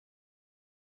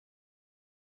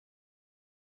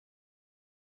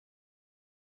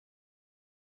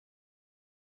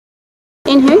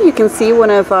In here you can see one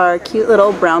of our cute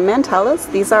little brown mantellas.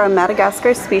 These are a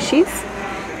Madagascar species.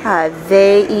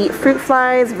 They eat fruit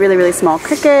flies, really small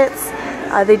crickets.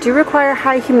 They do require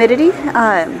high humidity.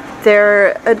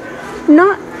 They're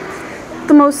not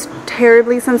the most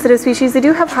terribly sensitive species. They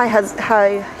do have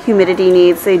high humidity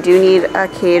needs. They do need a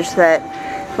cage that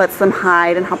lets them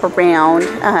hide and hop around,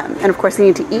 and of course they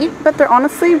need to eat, but they're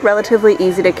honestly relatively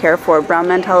easy to care for. Brown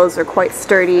mantellas are quite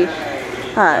sturdy.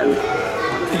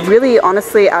 Really,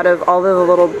 honestly, out of all of the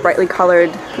little brightly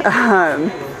colored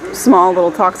small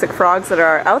little toxic frogs that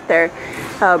are out there,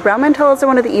 brown mantellas are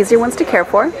one of the easier ones to care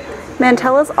for.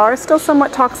 Mantellas are still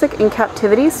somewhat toxic in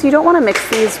captivity, so you don't want to mix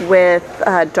these with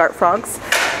dart frogs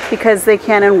because they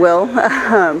can and will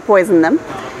poison them.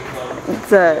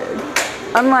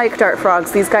 Unlike dart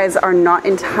frogs, these guys are not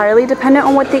entirely dependent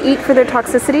on what they eat for their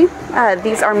toxicity.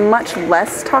 These are much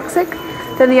less toxic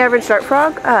than the average dart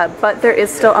frog, but there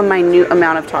is still a minute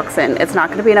amount of toxin. It's not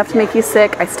going to be enough to make you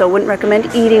sick. I still wouldn't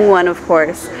recommend eating one, of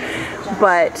course,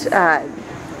 but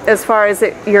as far as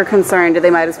you're concerned, they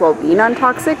might as well be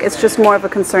non-toxic. It's just more of a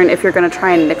concern if you're going to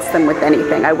try and mix them with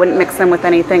anything. I wouldn't mix them with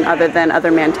anything other than other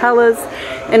mantellas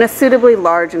in a suitably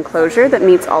large enclosure that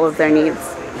meets all of their needs.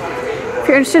 If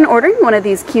you're interested in ordering one of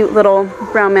these cute little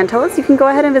brown mantellas, you can go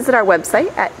ahead and visit our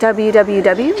website at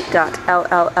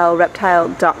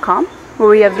www.LLLReptile.com, where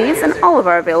we have these and all of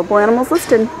our available animals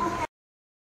listed.